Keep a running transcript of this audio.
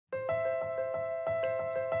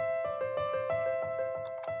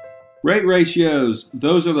Rate ratios,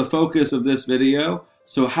 those are the focus of this video.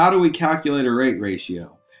 So how do we calculate a rate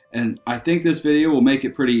ratio? And I think this video will make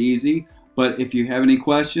it pretty easy, but if you have any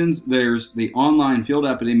questions, there's the online field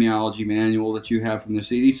epidemiology manual that you have from the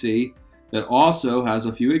CDC that also has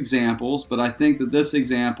a few examples, but I think that this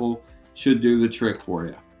example should do the trick for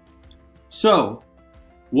you. So,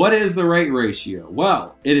 what is the rate ratio?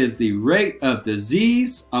 Well, it is the rate of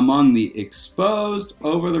disease among the exposed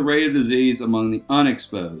over the rate of disease among the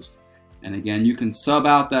unexposed. And again, you can sub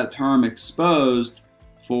out that term exposed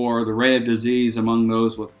for the rate of disease among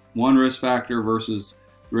those with one risk factor versus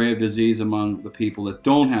the rate of disease among the people that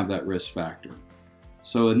don't have that risk factor.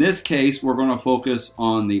 So in this case, we're going to focus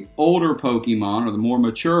on the older Pokemon or the more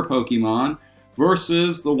mature Pokemon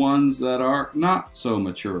versus the ones that are not so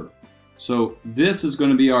mature. So this is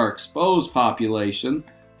going to be our exposed population.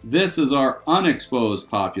 This is our unexposed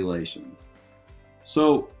population.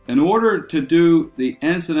 So in order to do the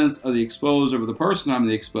incidence of the exposed over the person time of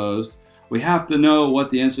the exposed, we have to know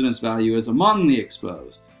what the incidence value is among the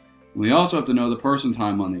exposed. We also have to know the person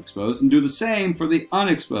time on the exposed and do the same for the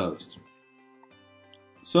unexposed.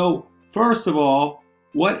 So first of all,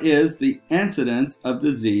 what is the incidence of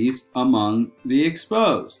disease among the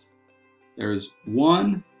exposed? There's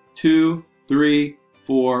 1, 2, 3,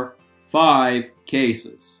 4, 5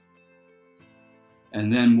 cases.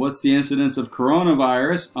 And then what's the incidence of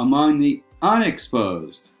coronavirus among the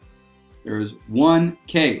unexposed? There's 1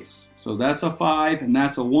 case. So that's a 5 and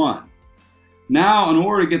that's a 1. Now, in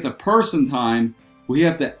order to get the person time, we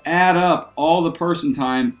have to add up all the person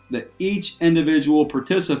time that each individual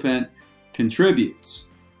participant contributes.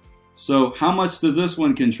 So how much does this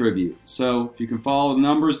one contribute? So if you can follow the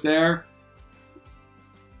numbers there,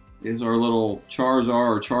 is our little Charizard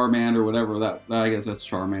or Charmander, whatever that, I guess that's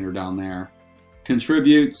Charmander down there,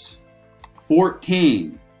 contributes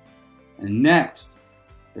 14. And next,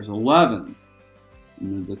 there's 11.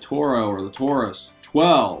 And the Toro or the Taurus,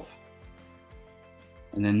 12.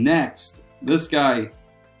 And then next, this guy,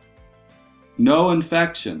 no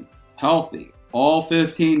infection, healthy, all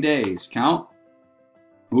 15 days, count.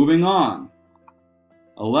 Moving on,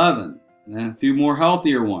 11. And then a few more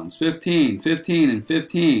healthier ones, 15, 15, and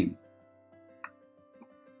 15.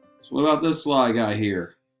 So what about this sly guy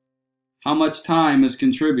here? How much time is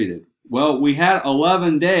contributed? Well, we had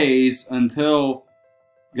 11 days until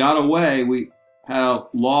got away. We had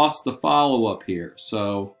lost the follow-up here.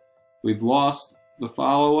 So we've lost the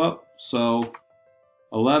follow-up. So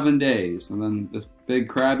 11 days. And then this big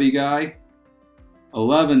crabby guy,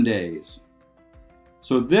 11 days.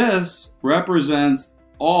 So this represents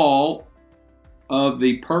all of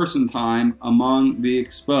the person time among the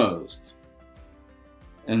exposed.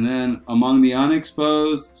 And then among the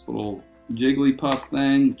unexposed, this little Jigglypuff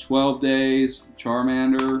thing, 12 days,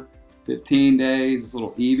 Charmander, 15 days, this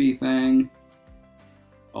little Eevee thing,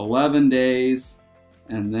 11 days,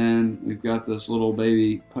 and then we've got this little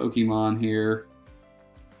baby Pokemon here,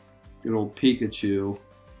 good old Pikachu,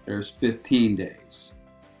 there's 15 days.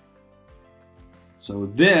 So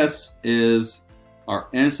this is our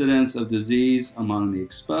incidence of disease among the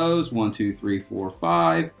exposed, 1, 2, 3, 4,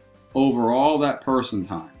 5, overall that person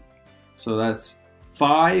time. So that's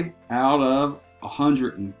 5 out of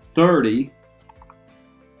 130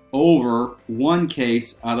 over 1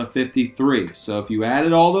 case out of 53. So if you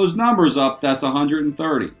added all those numbers up, that's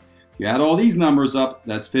 130. If you add all these numbers up,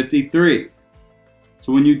 that's 53.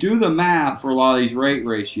 So when you do the math for a lot of these rate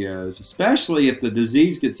ratios, especially if the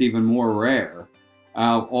disease gets even more rare,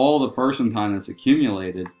 out of all the person time that's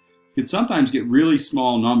accumulated, you could sometimes get really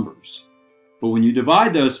small numbers. But when you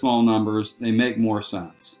divide those small numbers, they make more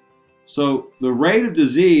sense. So the rate of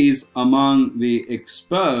disease among the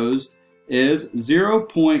exposed is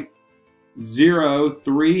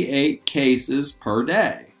 0.038 cases per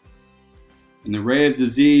day. And the rate of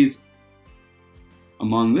disease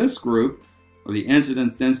among this group, or the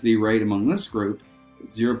incidence density rate among this group,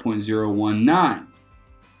 is 0.019.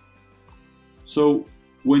 So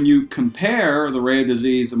when you compare the rate of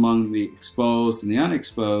disease among the exposed and the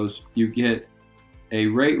unexposed, you get a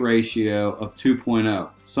rate ratio of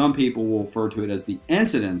 2.0. Some people will refer to it as the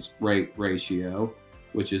incidence rate ratio,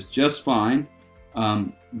 which is just fine,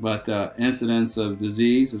 but incidence of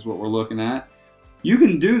disease is what we're looking at. You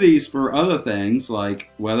can do these for other things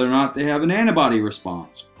like whether or not they have an antibody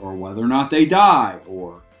response, or whether or not they die,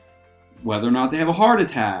 or whether or not they have a heart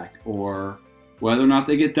attack, or whether or not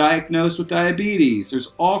they get diagnosed with diabetes.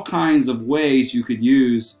 There's all kinds of ways you could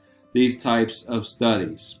use these types of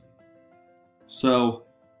studies. So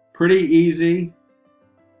pretty easy.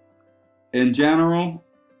 In general,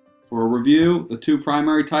 for a review, the two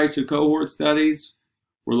primary types of cohort studies,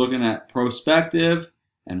 we're looking at prospective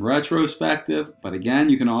and retrospective, but again,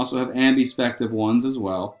 you can also have ambispective ones as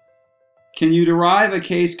well. Can you derive a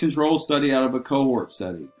case control study out of a cohort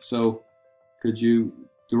study? So could you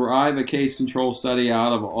derive a case control study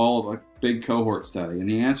out of all of a big cohort study? And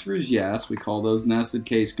the answer is yes. We call those nested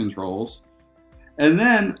case controls. And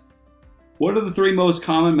then, what are the 3 most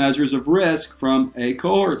common measures of risk from a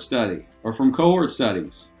cohort study or from cohort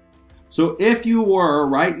studies? So if you were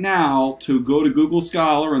right now to go to Google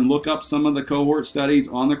Scholar and look up some of the cohort studies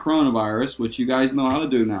on the coronavirus, which you guys know how to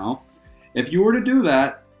do now, if you were to do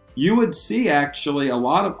that, you would see actually a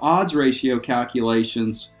lot of odds ratio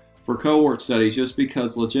calculations for cohort studies just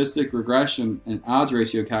because logistic regression and odds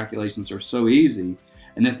ratio calculations are so easy.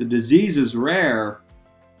 And if the disease is rare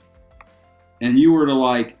and you were to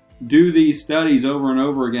like do these studies over and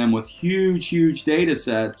over again with huge data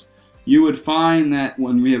sets, you would find that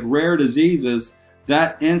when we have rare diseases,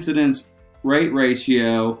 that incidence rate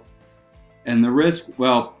ratio and the risk,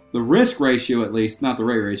 well, the risk ratio at least, not the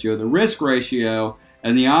rate ratio, the risk ratio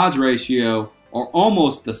and the odds ratio are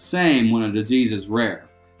almost the same when a disease is rare.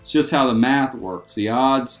 It's just how the math works. The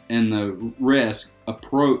odds and the risk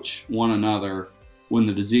approach one another when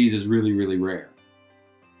the disease is really rare.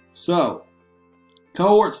 So,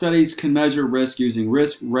 cohort studies can measure risk using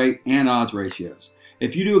risk, rate, and odds ratios.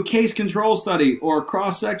 If you do a case control study or a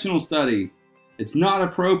cross-sectional study, it's not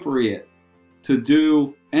appropriate to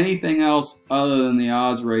do anything else other than the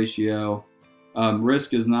odds ratio.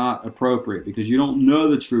 Risk is not appropriate because you don't know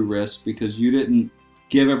the true risk because you didn't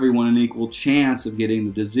give everyone an equal chance of getting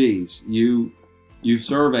the disease. You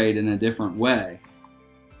surveyed in a different way.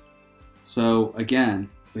 So again,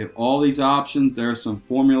 we have all these options. There are some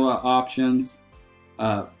formula options.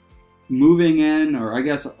 Moving in, or I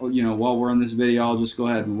guess, while we're in this video, I'll just go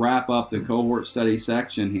ahead and wrap up the cohort study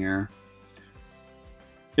section here.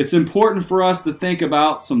 It's important for us to think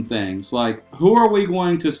about some things like, who are we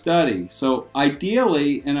going to study? So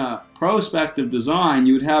ideally, in a prospective design,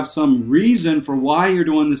 you would have some reason for why you're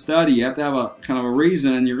doing the study. You have to have a kind of a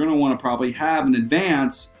reason, and you're going to want to probably have in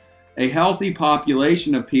advance a healthy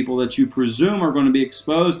population of people that you presume are going to be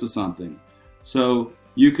exposed to something. So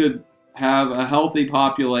you could have a healthy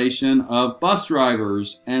population of bus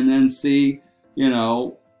drivers and then see,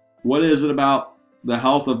 what is it about the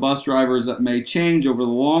health of bus drivers that may change over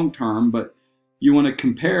the long term, but you want to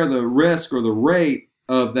compare the risk or the rate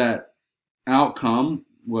of that outcome,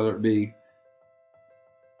 whether it be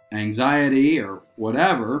anxiety or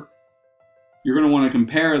whatever. You're going to want to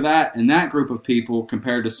compare that in that group of people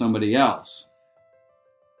compared to somebody else.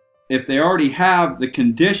 If they already have the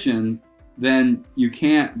condition, then you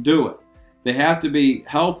can't do it. They have to be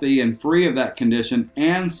healthy and free of that condition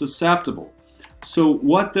and susceptible. So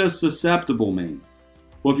what does susceptible mean?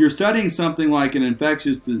 Well, if you're studying something like an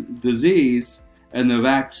infectious disease and the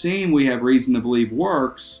vaccine we have reason to believe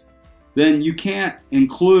works, then you can't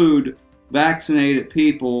include vaccinated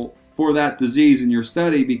people for that disease in your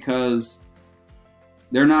study because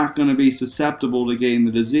they're not going to be susceptible to getting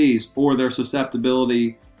the disease, or their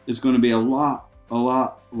susceptibility is going to be a lot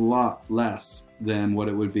less than what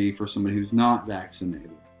it would be for somebody who's not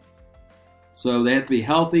vaccinated. So they have to be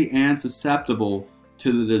healthy and susceptible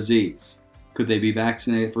to the disease. Could they be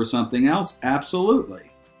vaccinated for something else?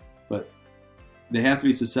 Absolutely. But they have to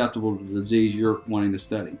be susceptible to the disease you're wanting to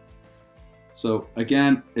study. So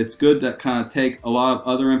again, it's good to kind of take a lot of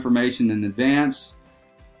other information in advance.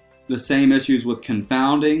 The same issues with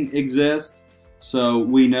confounding exist. So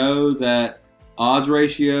we know that odds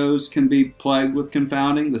ratios can be plagued with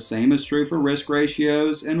confounding. The same is true for risk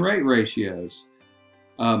ratios and rate ratios.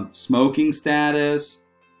 Smoking status,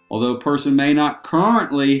 although a person may not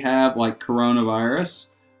currently have like coronavirus,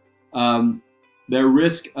 their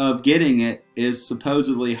risk of getting it is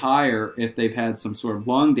supposedly higher if they've had some sort of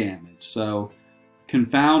lung damage. So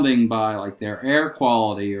confounding by like their air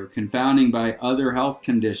quality or confounding by other health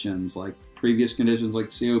conditions like previous conditions like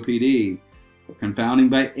COPD, or confounding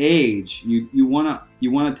by age, you want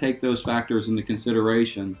to take those factors into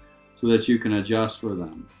consideration so that you can adjust for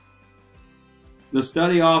them. The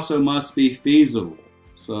study also must be feasible.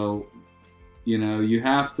 So, you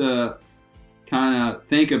have to kind of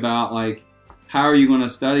think about like, how are you going to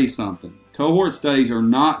study something? Cohort studies are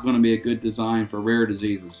not going to be a good design for rare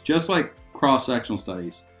diseases, just like cross-sectional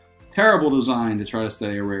studies. Terrible design to try to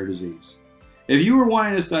study a rare disease. If you were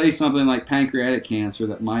wanting to study something like pancreatic cancer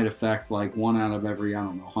that might affect like 1 out of every,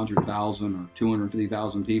 100,000 or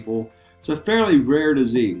 250,000 people, it's a fairly rare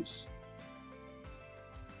disease.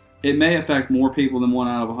 It may affect more people than 1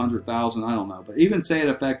 out of 100,000, I don't know. But even say it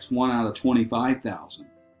affects 1 out of 25,000.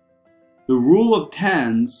 The rule of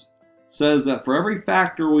tens says that for every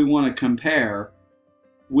factor we want to compare,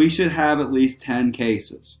 we should have at least 10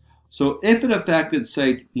 cases. So if it affected,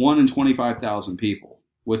 say, 1 in 25,000 people,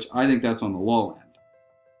 which I think that's on the low end,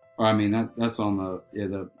 or I mean, that's on the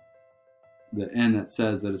end that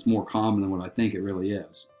says that it's more common than what I think it really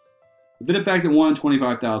is. If it affected 1 in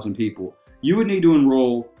 25,000 people, you would need to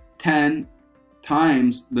enroll 10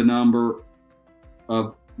 times the number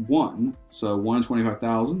of 1. So 1 in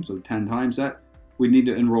 25,000, so 10 times that, we'd need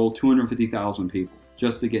to enroll 250,000 people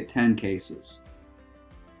just to get 10 cases,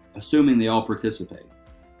 assuming they all participate.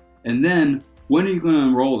 And then, when are you going to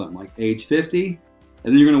enroll them? Like age 50?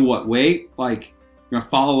 And then you're going to what, wait? Like, you're going to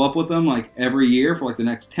follow up with them like every year for like the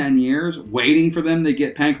next 10 years, waiting for them to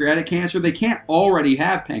get pancreatic cancer? They can't already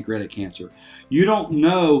have pancreatic cancer. You don't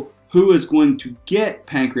know who is going to get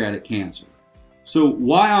pancreatic cancer. So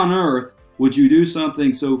why on earth would you do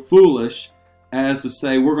something so foolish as to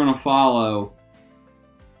say we're going to follow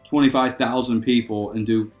 25,000 people and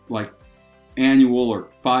do like annual or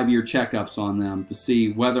 5-year checkups on them to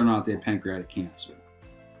see whether or not they have pancreatic cancer?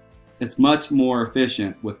 It's much more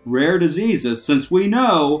efficient with rare diseases, since we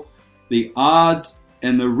know the odds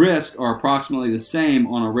and the risk are approximately the same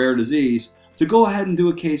on a rare disease, to go ahead and do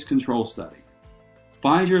a case control study.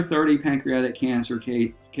 Find your 30 pancreatic cancer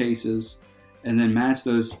cases and then match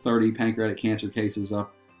those 30 pancreatic cancer cases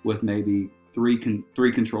up with maybe three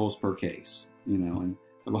controls per case, you know, and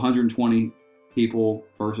of 120 people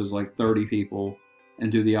versus like 30 people,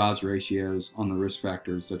 and do the odds ratios on the risk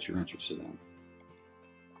factors that you're interested in.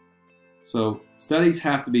 So studies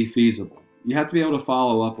have to be feasible. You have to be able to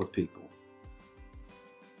follow up with people.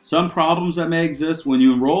 Some problems that may exist when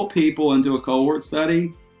you enroll people into a cohort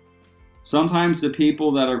study, sometimes the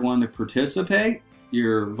people that are going to participate,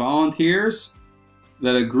 your volunteers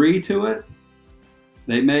that agree to it,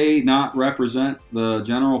 they may not represent the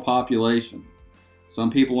general population. Some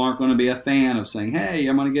people aren't going to be a fan of saying, hey,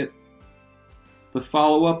 I'm going to get to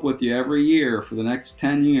follow up with you every year for the next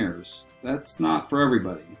 10 years. That's not for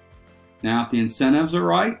everybody. Now, if the incentives are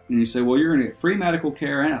right, and you say, well, you're going to get free medical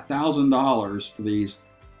care and $1,000 for these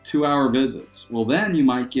 2-hour visits, well, then you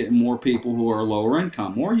might get more people who are lower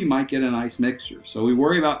income, or you might get a nice mixture. So we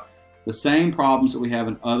worry about the same problems that we have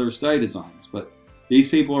in other study designs, but these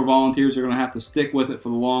people or volunteers are going to have to stick with it for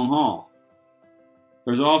the long haul.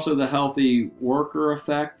 There's also the healthy worker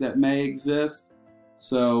effect that may exist.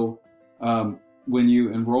 So when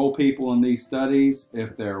you enroll people in these studies,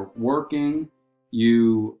 if they're working,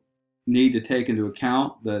 you need to take into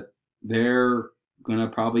account that they're going to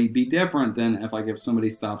probably be different than if somebody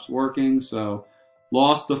stops working. So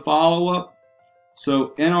loss to follow-up.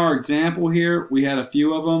 So in our example here, we had a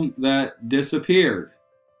few of them that disappeared.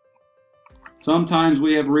 Sometimes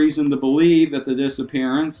we have reason to believe that the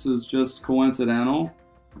disappearance is just coincidental.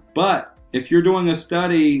 But if you're doing a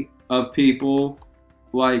study of people,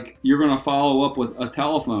 like you're going to follow up with a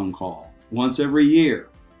telephone call once every year,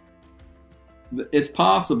 it's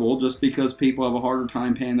possible, just because people have a harder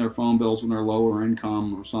time paying their phone bills when they're lower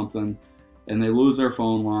income or something, and they lose their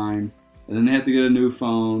phone line, and then they have to get a new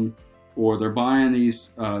phone, or they're buying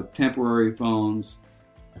these temporary phones,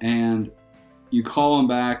 and you call them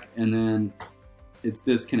back and then it's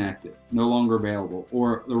disconnected, no longer available,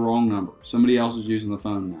 or the wrong number. Somebody else is using the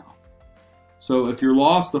phone now. So if your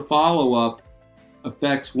loss to follow-up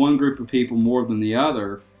affects one group of people more than the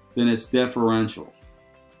other, then it's differential.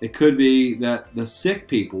 It could be that the sick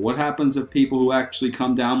people, what happens if people who actually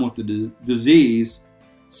come down with the disease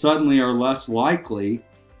suddenly are less likely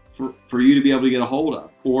for you to be able to get a hold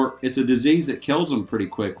of? Or it's a disease that kills them pretty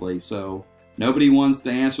quickly, so nobody wants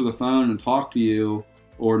to answer the phone and talk to you,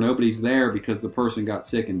 or nobody's there because the person got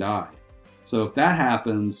sick and died. So if that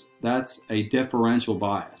happens, that's a differential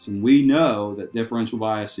bias. And we know that differential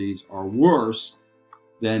biases are worse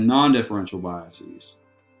than non-differential biases.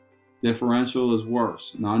 Differential is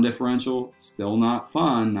worse. Non-differential, still not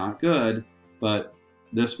fun, not good, but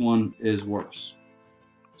this one is worse.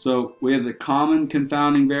 So we have the common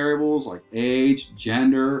confounding variables like age,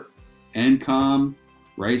 gender, income,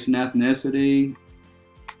 race and ethnicity,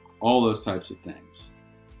 all those types of things.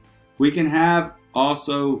 We can have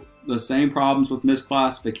also the same problems with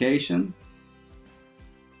misclassification.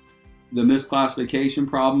 The misclassification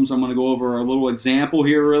problems, I'm going to go over a little example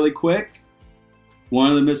here really quick. One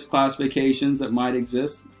of the misclassifications that might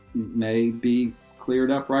exist may be cleared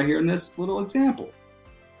up right here in this little example.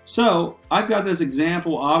 So I've got this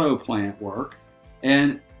example auto plant work,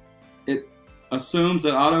 and it assumes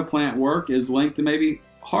that auto plant work is linked to maybe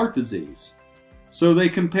heart disease. So they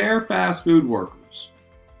compare fast food workers,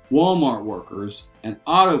 Walmart workers, and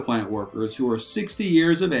auto plant workers who are 60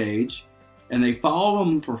 years of age, and they follow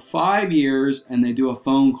them for 5 years, and they do a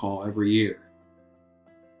phone call every year.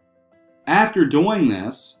 After doing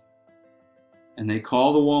this, and they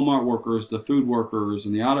call the Walmart workers, the food workers,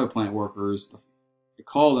 and the auto plant workers, they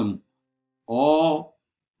call them all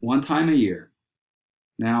one time a year.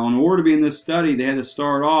 Now, in order to be in this study, they had to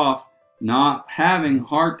start off not having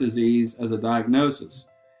heart disease as a diagnosis.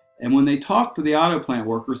 And when they talk to the auto plant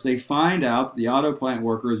workers, they find out that the auto plant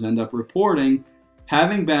workers end up reporting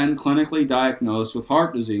having been clinically diagnosed with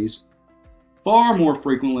heart disease far more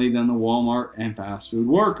frequently than the Walmart and fast food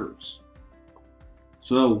workers.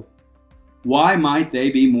 So, why might they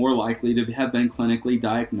be more likely to have been clinically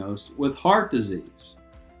diagnosed with heart disease?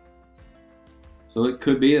 So it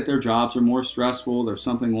could be that their jobs are more stressful, there's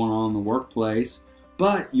something going on in the workplace,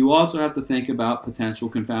 but you also have to think about potential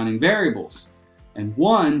confounding variables. And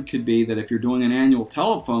one could be that if you're doing an annual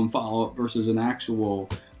telephone follow-up versus an actual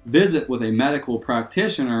visit with a medical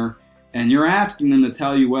practitioner, and you're asking them to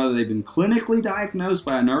tell you whether they've been clinically diagnosed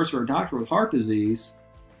by a nurse or a doctor with heart disease,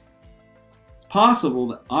 it's possible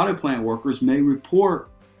that auto plant workers may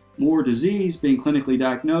report more disease being clinically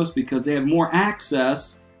diagnosed because they have more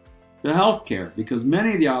access to health care, because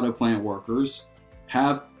many of the auto plant workers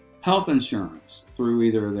have health insurance through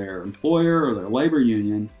either their employer or their labor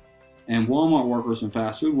union, and Walmart workers and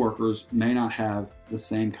fast food workers may not have the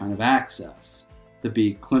same kind of access to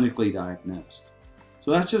be clinically diagnosed.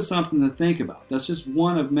 So that's just something to think about. That's just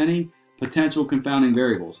one of many potential confounding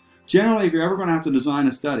variables. Generally, if you're ever going to have to design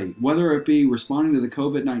a study, whether it be responding to the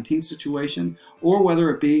COVID-19 situation or whether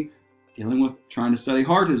it be dealing with trying to study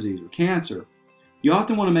heart disease or cancer, you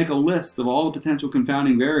often want to make a list of all the potential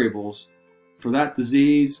confounding variables for that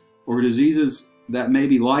disease or diseases that may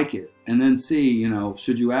be like it, and then see,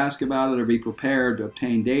 should you ask about it or be prepared to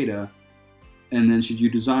obtain data, and then should you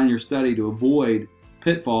design your study to avoid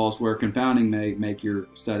pitfalls where confounding may make your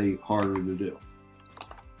study harder to do.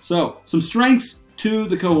 So, some strengths to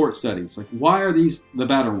the cohort studies. Like, why are these the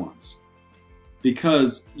better ones?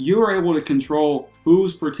 Because you're able to control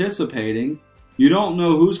who's participating. You don't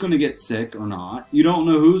know who's going to get sick or not. You don't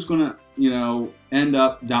know who's going to, end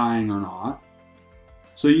up dying or not.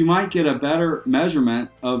 So you might get a better measurement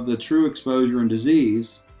of the true exposure and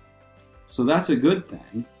disease. So that's a good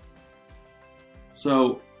thing.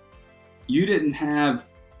 So you didn't have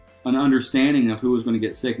an understanding of who was going to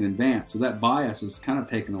get sick in advance. So that bias is kind of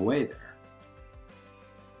taken away there.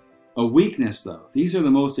 A weakness, though. These are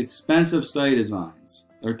the most expensive study designs.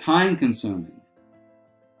 They're time consuming.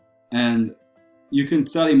 And you can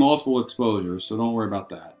study multiple exposures, so don't worry about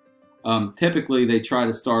that. Typically, they try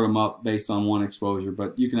to start them up based on one exposure,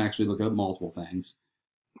 but you can actually look at multiple things.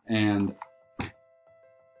 And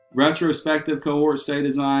retrospective cohort study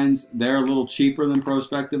designs, they're a little cheaper than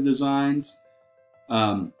prospective designs.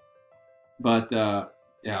 Yeah,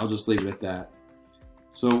 I'll just leave it at that.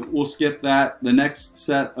 So we'll skip that. The next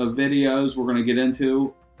set of videos we're going to get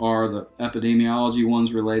into are the epidemiology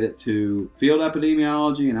ones related to field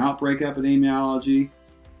epidemiology and outbreak epidemiology.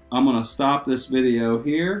 I'm going to stop this video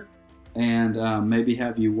here and maybe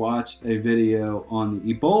have you watch a video on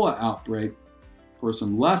the Ebola outbreak for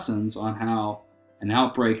some lessons on how an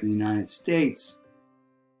outbreak in the United States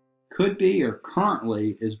could be or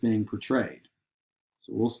currently is being portrayed.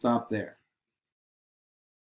 So we'll stop there.